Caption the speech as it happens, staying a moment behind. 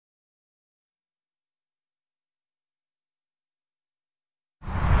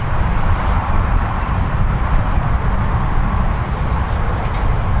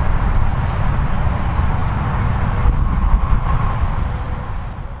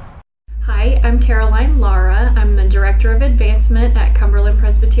Hi, I'm Caroline Lara. I'm the Director of Advancement at Cumberland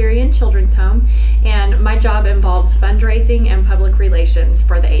Presbyterian Children's Home, and my job involves fundraising and public relations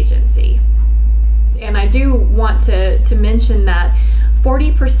for the agency. And I do want to mention that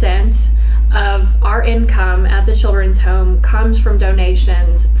 40% of our income at the Children's Home comes from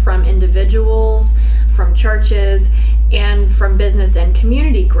donations from individuals, from churches, and from business and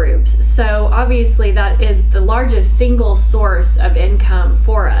community groups. So obviously that is the largest single source of income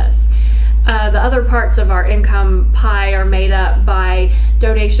for us. The other parts of our income pie are made up by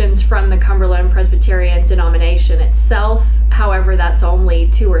donations from the Cumberland Presbyterian denomination itself. However, that's only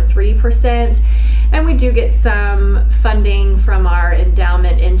 2 or 3%. And we do get some funding from our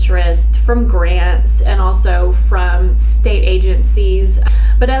endowment interest, from grants, and also from state agencies.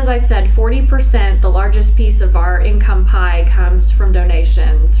 But as I said, 40%, the largest piece of our income pie, comes from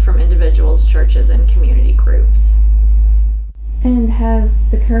donations from individuals, churches, and community groups. And has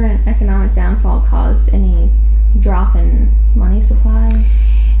the current economic downfall caused any drop in money supply?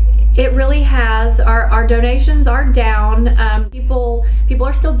 It really has. Our donations are down. People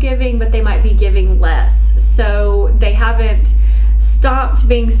are still giving, but they might be giving less. So they haven't stopped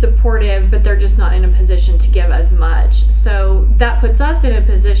being supportive, but they're just not in a position to give as much. So that puts us in a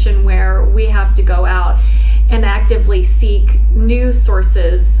position where we have to go out and actively seek new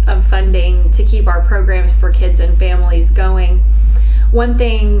sources of funding to keep our programs for kids and families going. One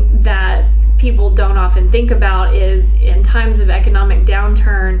thing that people don't often think about is, in times of economic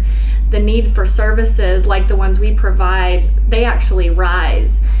downturn, the need for services like the ones we provide, they actually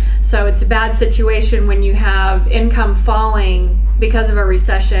rise. So it's a bad situation when you have income falling because of a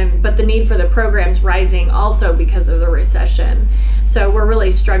recession, but the need for the programs rising also because of the recession. So we're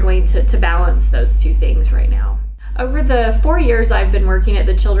really struggling to balance those two things right now. Over the 4 years I've been working at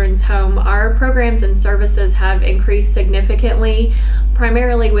the Children's Home, our programs and services have increased significantly,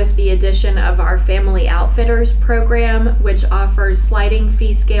 primarily with the addition of our Family Outfitters program, which offers sliding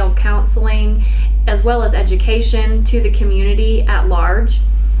fee scale counseling as well as education to the community at large.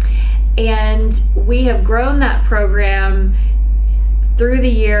 And we have grown that program through the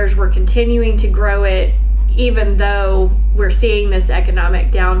years. We're continuing to grow it even though we're seeing this economic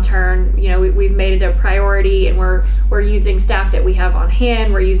downturn. You know, we've made it a priority, and we're using staff that we have on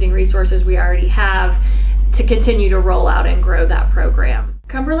hand, we're using resources we already have to continue to roll out and grow that program.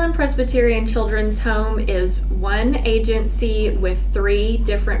 Cumberland Presbyterian Children's Home is one agency with 3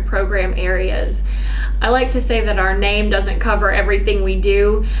 different program areas. I like to say that our name doesn't cover everything we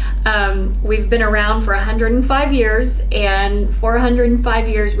do. We've been around for 105 years, and for 105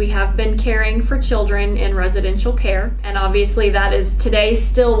 years we have been caring for children in residential care. And obviously that is today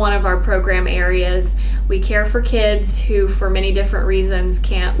still one of our program areas. We care for kids who, for many different reasons,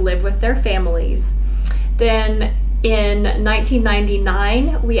 can't live with their families. Then in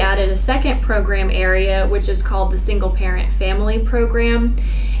 1999, we added a second program area, which is called the Single Parent Family Program.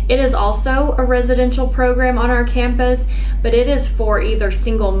 It is also a residential program on our campus, but it is for either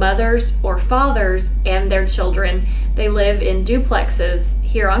single mothers or fathers and their children. They live in duplexes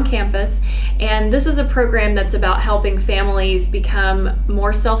here on campus, and this is a program that's about helping families become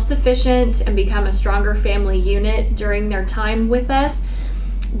more self-sufficient and become a stronger family unit during their time with us.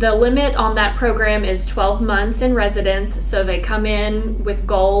 The limit on that program is 12 months in residence, so they come in with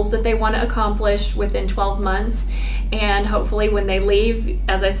goals that they want to accomplish within 12 months, and hopefully when they leave,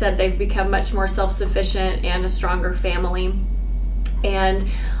 as I said, they've become much more self-sufficient and a stronger family. And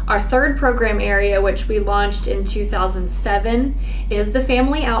our third program area, which we launched in 2007, is the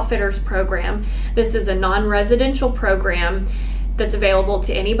Family Outfitters program. This is a non-residential program that's available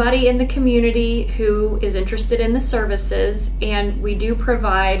to anybody in the community who is interested in the services, and we do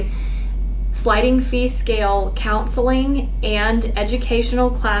provide sliding fee scale counseling and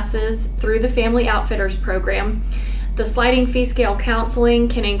educational classes through the Family Outfitters program. The sliding fee scale counseling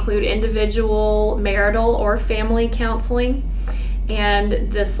can include individual, marital, or family counseling,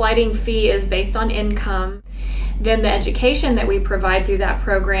 and the sliding fee is based on income. Then the education that we provide through that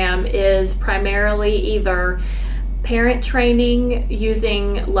program is primarily either parent training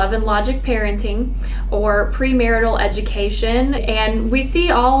using Love and Logic parenting or premarital education, and we see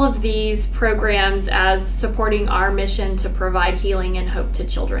all of these programs as supporting our mission to provide healing and hope to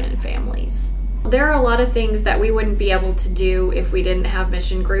children and families. There are a lot of things that we wouldn't be able to do if we didn't have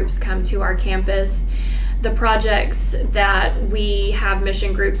mission groups come to our campus. The projects that we have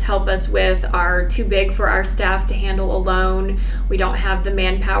mission groups help us with are too big for our staff to handle alone. We don't have the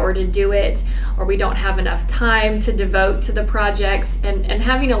manpower to do it, or we don't have enough time to devote to the projects. And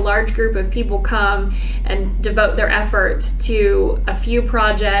having a large group of people come and devote their efforts to a few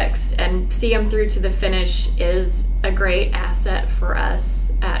projects and see them through to the finish is a great asset for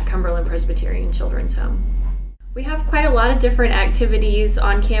us at Cumberland Cumberland Presbyterian Children's Home. We have quite a lot of different activities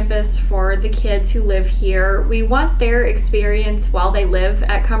on campus for the kids who live here. We want their experience while they live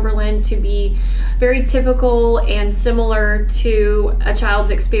at Cumberland to be very typical and similar to a child's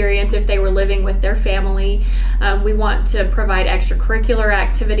experience if they were living with their family. We want to provide extracurricular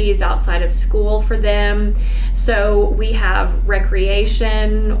activities outside of school for them. So we have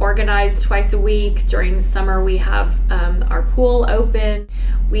recreation organized twice a week. During the summer, we have our pool open.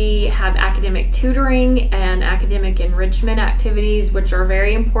 We have academic tutoring and academic enrichment activities, which are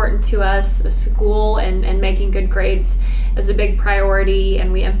very important to us. School and making good grades is a big priority,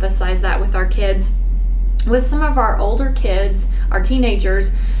 and we emphasize that with our kids. With some of our older kids, our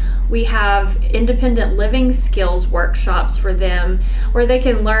teenagers, we have independent living skills workshops for them where they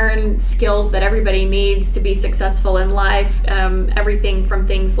can learn skills that everybody needs to be successful in life. Everything from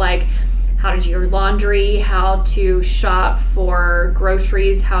things like how to do your laundry, how to shop for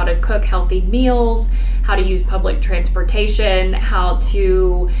groceries, how to cook healthy meals, how to use public transportation, how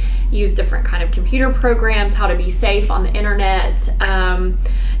to use different kind of computer programs, how to be safe on the internet,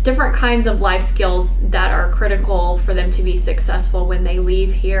 different kinds of life skills that are critical for them to be successful when they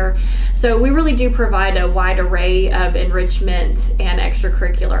leave here. So we really do provide a wide array of enrichment and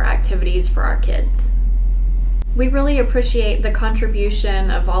extracurricular activities for our kids. We really appreciate the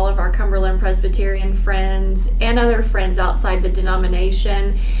contribution of all of our Cumberland Presbyterian friends and other friends outside the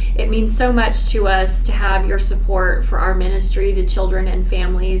denomination. It means so much to us to have your support for our ministry to children and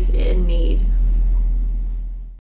families in need.